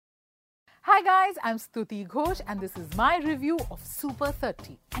Hi guys, I'm Stuti Ghosh and this is my review of Super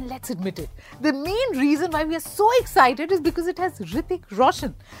 30. And let's admit it, the main reason why we are so excited is because it has Hrithik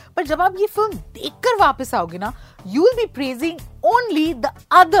Roshan. But जब आप ये film देखकर वापस आओगे ना, you will be praising only the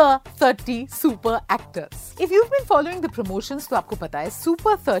other 30 super actors. If you've been following the promotions, तो आपको पता है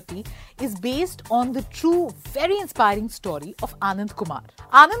Super 30 is based on the true, very inspiring story of Anand Kumar.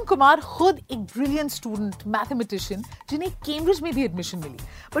 Anand Kumar खुद एक brilliant student, mathematician, जिन्हें कैम्ब्रिज में भी admission मिली,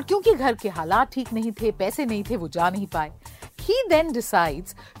 पर क्योंकि घर के हालात ठीक नहीं थे, पैसे नहीं थे, वो जा नहीं पाए. He then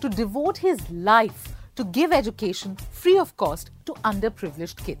decides to devote his life to give education free of cost to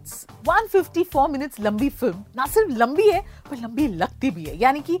underprivileged kids. 154 minutes लंबी फिल्म ना सिर्फ लंबी है पर लंबी लगती भी है,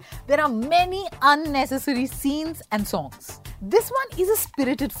 यानी कि there are many unnecessary scenes and songs. This one is a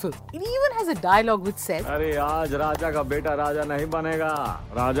spirited film. It even has a dialogue which says, अरे आज राजा का बेटा राजा नहीं बनेगा,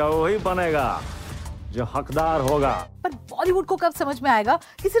 राजा वही बनेगा जो हकदार होगा. पर बॉलीवुड को कब समझ में आएगा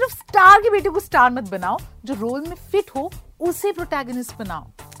कि सिर्फ स्टार के बेटे को स्टार मत बनाओ, जो रोल में फिट हो उसे प्रोटैगनिस्ट बनाओ.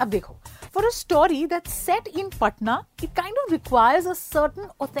 अब देखो, for a story that's set in Patna, it kind of requires a certain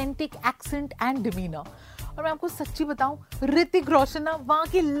authentic accent and demeanor. और मैं आपको सच्ची बताऊं, ऋतिक रोशन ना वहां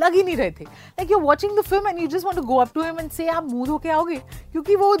के लग ही नहीं रहे थे. Like you're watching the film and you just want to go up to him and say आप मुंह धो के आओगे,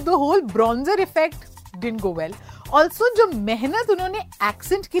 क्योंकि वो the whole bronzer effect didn't go well. Also जो मेहनत उन्होंने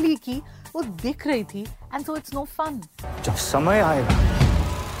accent के लिए की वो दिख रही थी, and so it's no fun. जब समय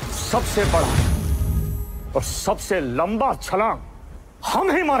आएगा सबसे बड़ा और सबसे लंबा छलांग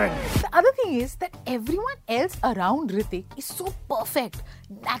हम ही मारेंगे. The other thing is that everyone else around Hrithik is so perfect,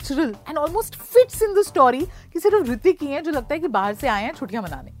 natural and almost fits in the story कि सिर्फ ऋतिक ही है जो लगता है कि बाहर से आए हैं छुट्टियां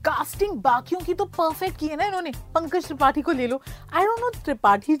मनाने. कास्टिंग बाकियों की तो परफेक्ट की है ना इन्होंने. पंकज त्रिपाठी को ले लो. I don't know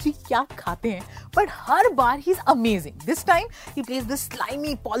Tripathi ji क्या खाते हैं, but her bar he is amazing. This time he plays this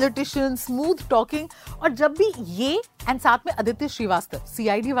slimy politician, smooth talking, और जब भी ये एंड साथ में आदित्य श्रीवास्तव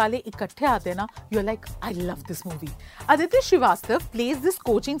CID वाले इकट्ठे आते हैं ना, you're like, I love this movie. Aditya Srivastava plays this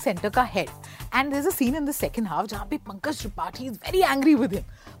coaching center का head, and there's a scene in the second half जहाँ पे Pankaj Tripathi is very angry with him.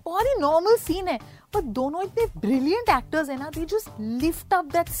 बहुत ही normal scene है, पर दोनों इतने brilliant actors हैं ना, they just lift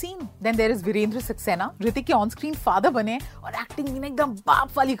up that scene. Then there is Virendra Saxena, Hrithik के on screen father बने और acting में एकदम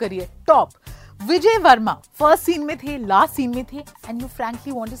बाप वाली करी है, top. Vijay Varma first scene में थे, लास्ट सीन में थे, and you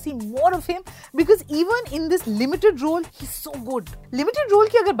frankly want to see more of him because even in this limited role he's so good. Limited role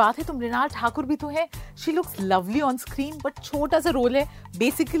की अगर बात है तो मृणाल ठाकुर भी तो है. She looks lovely on screen, but छोटा सा रोल है,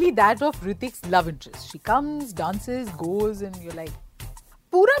 basically that of Hrithik's love interest. She comes, dances, goes, and you're like,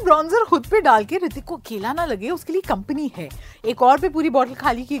 पूरा ब्रॉन्जर खुद पे डाल के ऋतिक को अकेला ना लगे उसके लिए कंपनी है. एक और पे पूरी बॉटल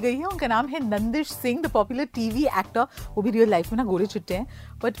खाली की गई है, उनका नाम है Nandish Singh, the popular TV actor. वो भी रियल लाइफ में ना गोरे चिट्टे हैं,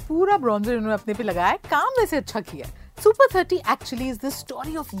 बट पूरा ब्रॉन्जर उन्होंने अपने पे लगाया. काम वैसे अच्छा किया. Super 30 actually is the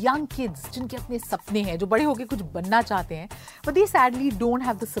story of young kids जिनके अपने सपने हैं, जो बड़े होके कुछ बनना चाहते हैं, but they sadly don't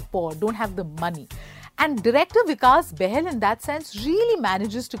have the support, don't have the money. And director Vikas Behel in that sense really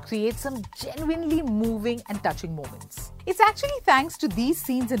manages to create some genuinely moving and touching moments. It's actually thanks to these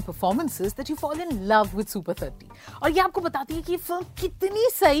scenes and performances that you fall in love with Super 30. और ये आपको बताती है कि ये film कितनी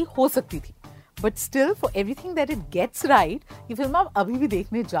सही हो सकती थी. But still, for everything that it gets right, ये फिल्म आप अभी भी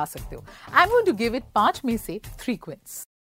देखने जा सकते हो. I'm going to give it 5 में से 3 quints.